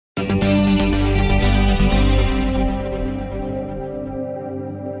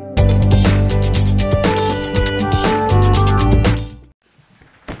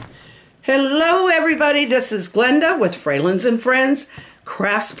everybody, this is Glenda with Fralins and Friends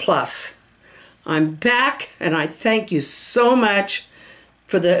Crafts Plus. I'm back and I thank you so much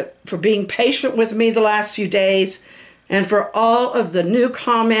for being patient with me the last few days and for all of the new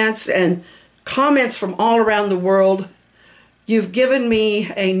comments and comments from all around the world. You've given me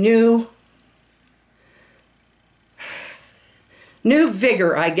a new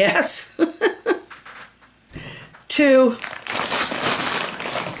vigor, I guess, to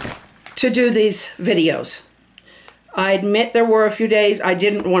do these videos. I admit there were a few days I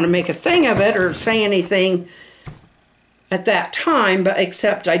didn't want to make a thing of it or say anything at that time, but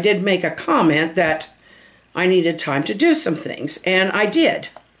except I did make a comment that I needed time to do some things, and I did.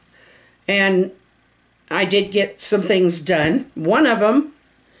 And I did get some things done. One of them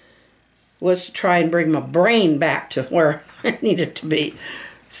was to try and bring my brain back to where I needed to be.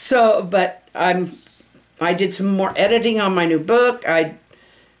 So, but I did some more editing on my new book. I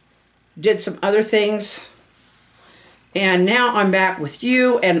did some other things. And now I'm back with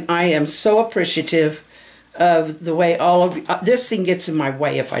you, and I am so appreciative of the way all of you, this thing gets in my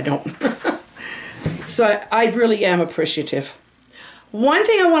way if I don't. So I really am appreciative. One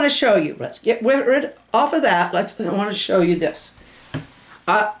thing I want to show you, let's get rid off of that. I want to show you this.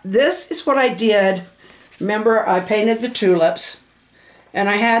 This is what I did. Remember, I painted the tulips, and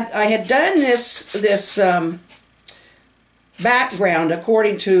I had done this background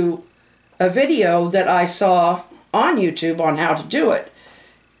according to a video that I saw on YouTube on how to do it.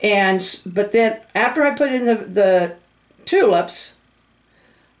 But then after I put in the tulips,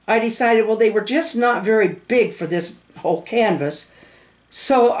 I decided, well, they were just not very big for this whole canvas.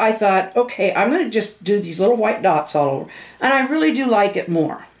 So I thought, okay, I'm going to just do these little white dots all over. And I really do like it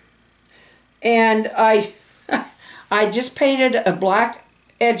more. And I just painted a black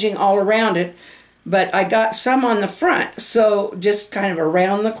edging all around it, but I got some on the front, so just kind of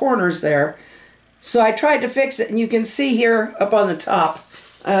around the corners there. So I tried to fix it, and you can see here up on the top,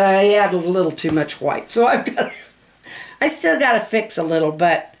 I added a little too much white. So I still got to fix a little,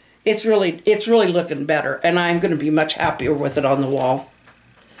 but it's really looking better, and I'm going to be much happier with it on the wall.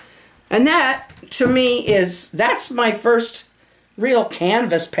 And that, to me, that's my first real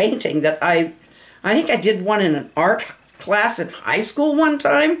canvas painting that I think I did one in an art class in high school one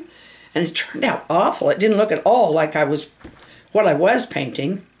time, and it turned out awful. It didn't look at all like what I was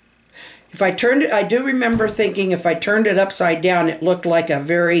painting. If I turned it, I do remember thinking if I turned it upside down, it looked like a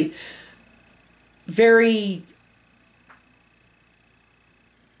very, very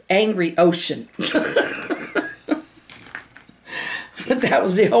angry ocean. But that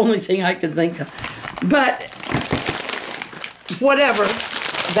was the only thing I could think of. But whatever,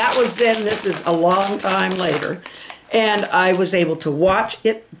 that was then. This is a long time later. And I was able to watch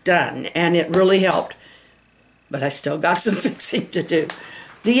it done, and it really helped. But I still got some fixing to do.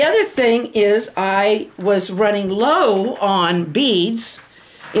 The other thing is I was running low on beads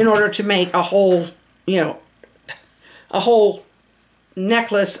in order to make a whole, a whole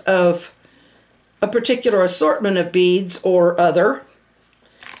necklace of a particular assortment of beads or other.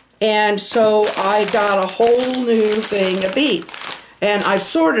 And so I got a whole new thing of beads. And I've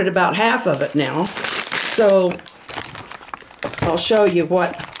sorted about half of it now. So I'll show you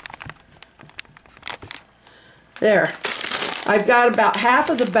what. There. I've got about half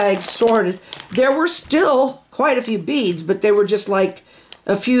of the bag sorted. There were still quite a few beads, but they were just like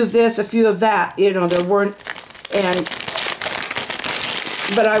a few of this, a few of that. There weren't,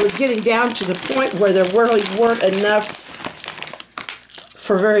 but I was getting down to the point where there really weren't enough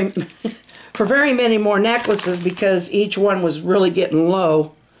for very many more necklaces, because each one was really getting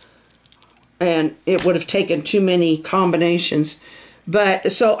low, and it would have taken too many combinations.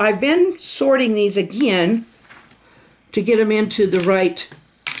 But so I've been sorting these again to get them into the right.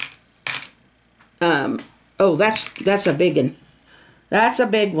 Oh, that's a big one. That's a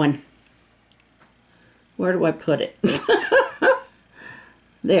big one. Where do I put it?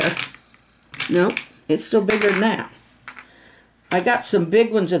 There. No, it's still bigger than that. I got some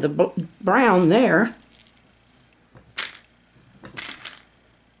big ones of the brown there.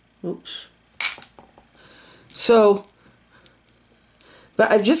 Oops. So, but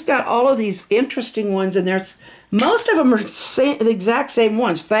I've just got all of these interesting ones, and most of them are the exact same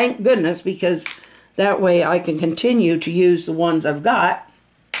ones, thank goodness, because that way I can continue to use the ones I've got,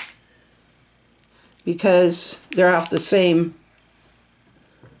 because they're off the same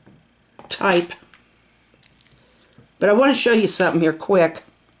type. But I want to show you something here quick.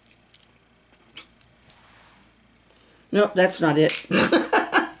 Nope, that's not it.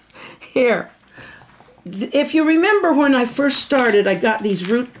 Here. If you remember when I first started, I got these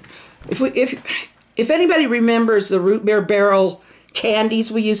if anybody remembers the root beer barrel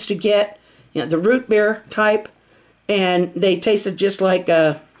candies we used to get you know, the root beer type, and they tasted just like,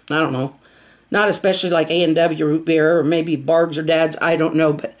 I don't know, not especially like A&W root beer, or maybe Bargs or Dad's, I don't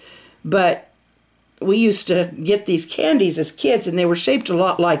know, but we used to get these candies as kids, and they were shaped a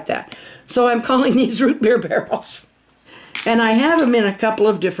lot like that. So I'm calling these root beer barrels. And I have them in a couple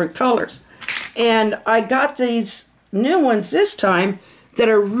of different colors. And I got these new ones this time that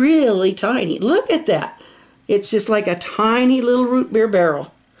are really tiny. Look at that. It's just like a tiny little root beer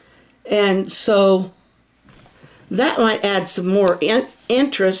barrel. And so that might add some more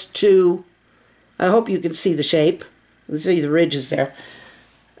interest to, I hope you can see the shape. See the ridges there.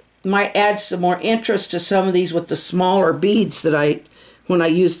 Might add some more interest to some of these with the smaller beads that when I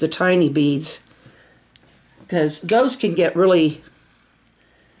use the tiny beads. Because those can get really,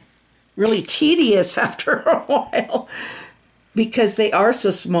 really tedious after a while. Because they are so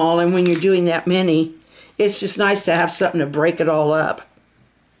small, and when you're doing that many, it's just nice to have something to break it all up.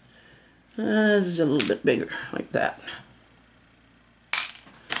 This is a little bit bigger, like that.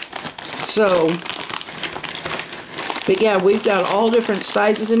 So, but yeah, we've got all different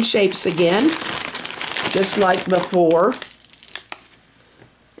sizes and shapes again, just like before.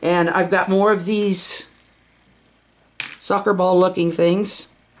 And I've got more of these soccer ball looking things.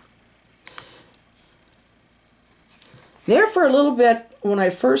 There for a little bit, when I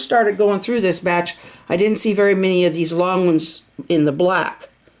first started going through this batch, I didn't see very many of these long ones in the black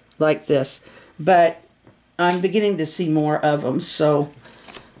like this, but I'm beginning to see more of them. So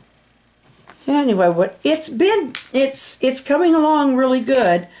anyway, it's coming along really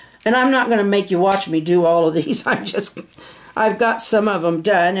good, and I'm not going to make you watch me do all of these. I've got some of them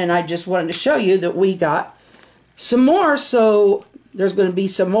done, and I just wanted to show you that we got some more. So there's going to be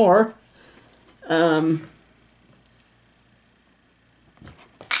some more.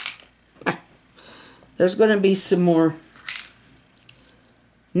 There's going to be some more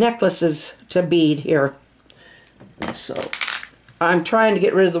necklaces to bead here. So I'm trying to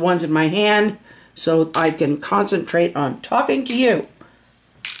get rid of the ones in my hand so I can concentrate on talking to you.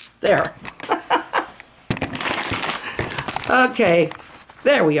 There. Okay,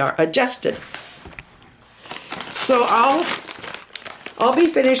 there we are, adjusted. So I'll be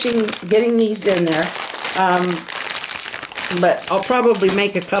finishing getting these in there, but I'll probably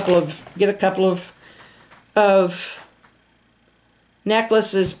make get a couple of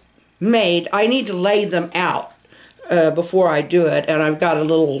necklaces made. I need to lay them out before I do it, and I've got a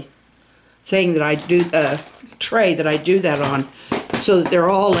little thing that I do, tray that I do that on, so that they're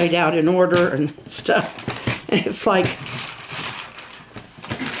all laid out in order and stuff. And it's like,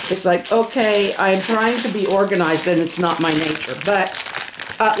 okay, I'm trying to be organized, and it's not my nature, but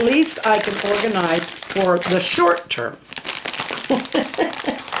at least I can organize for the short term.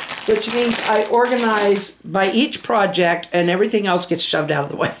 Which means I organize by each project, and everything else gets shoved out of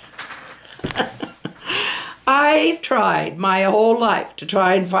the way. I've tried my whole life to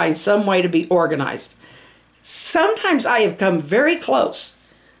try and find some way to be organized. Sometimes I have come very close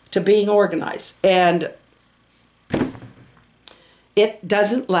to being organized, and it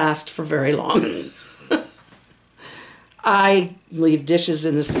doesn't last for very long. I leave dishes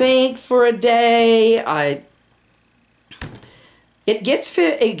in the sink for a day. It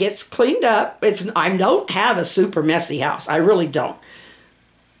gets cleaned up. I don't have a super messy house. I really don't.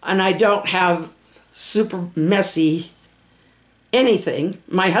 And I don't have super messy anything.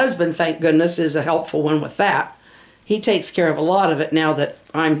 My husband, thank goodness, is a helpful one with that. He takes care of a lot of it now that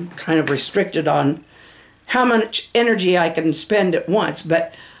I'm kind of restricted on how much energy I can spend at once.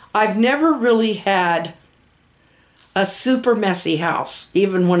 But I've never really had a super messy house,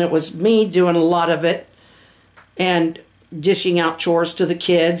 even when it was me doing a lot of it and dishing out chores to the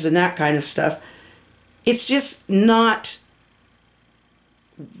kids and that kind of stuff. It's just not,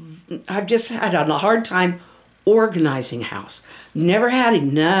 I've just had a hard time organizing a house. Never had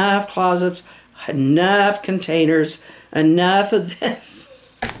enough closets, enough containers, enough of this.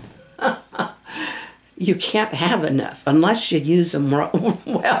 You can't have enough unless you use them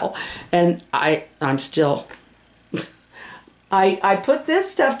well. And I'm still, I put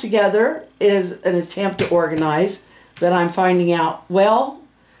this stuff together as an attempt to organize, that I'm finding out, well,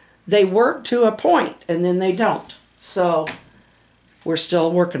 they work to a point, and then they don't. So we're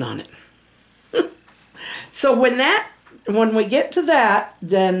still working on it. So when we get to that,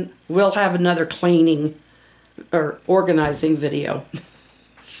 then we'll have another cleaning or organizing video.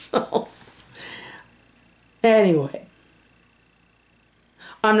 So anyway,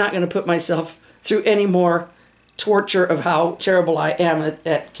 I'm not going to put myself through any more torture of how terrible I am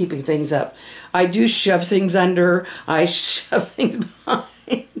at keeping things up. I do shove things under, I shove things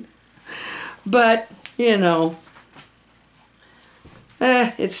behind. But, you know,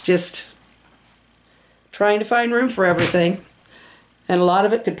 it's just, trying to find room for everything. And a lot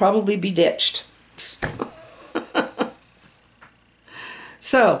of it could probably be ditched.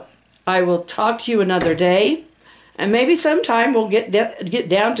 So, I will talk to you another day. And maybe sometime we'll get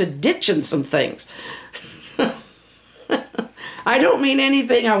down to ditching some things. I don't mean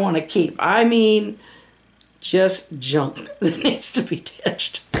anything I want to keep. I mean just junk that needs to be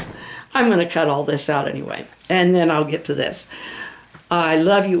ditched. I'm going to cut all this out anyway. And then I'll get to this. I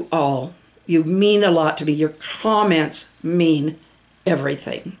love you all. You mean a lot to me. Your comments mean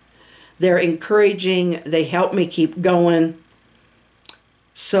everything. They're encouraging. They help me keep going.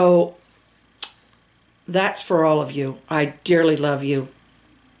 So that's for all of you. I dearly love you.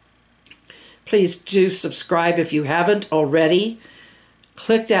 Please do subscribe if you haven't already.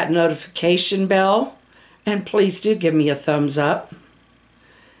 Click that notification bell. And please do give me a thumbs up.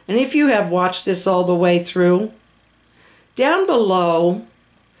 And if you have watched this all the way through, down below,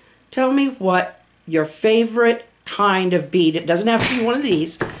 tell me what your favorite kind of bead, it doesn't have to be one of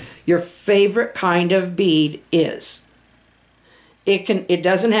these, your favorite kind of bead is. It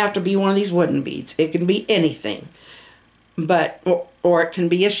doesn't have to be one of these wooden beads. It can be anything. But or it can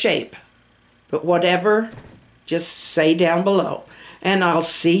be a shape. But whatever, just say down below. And I'll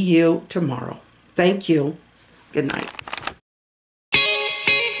see you tomorrow. Thank you. Good night.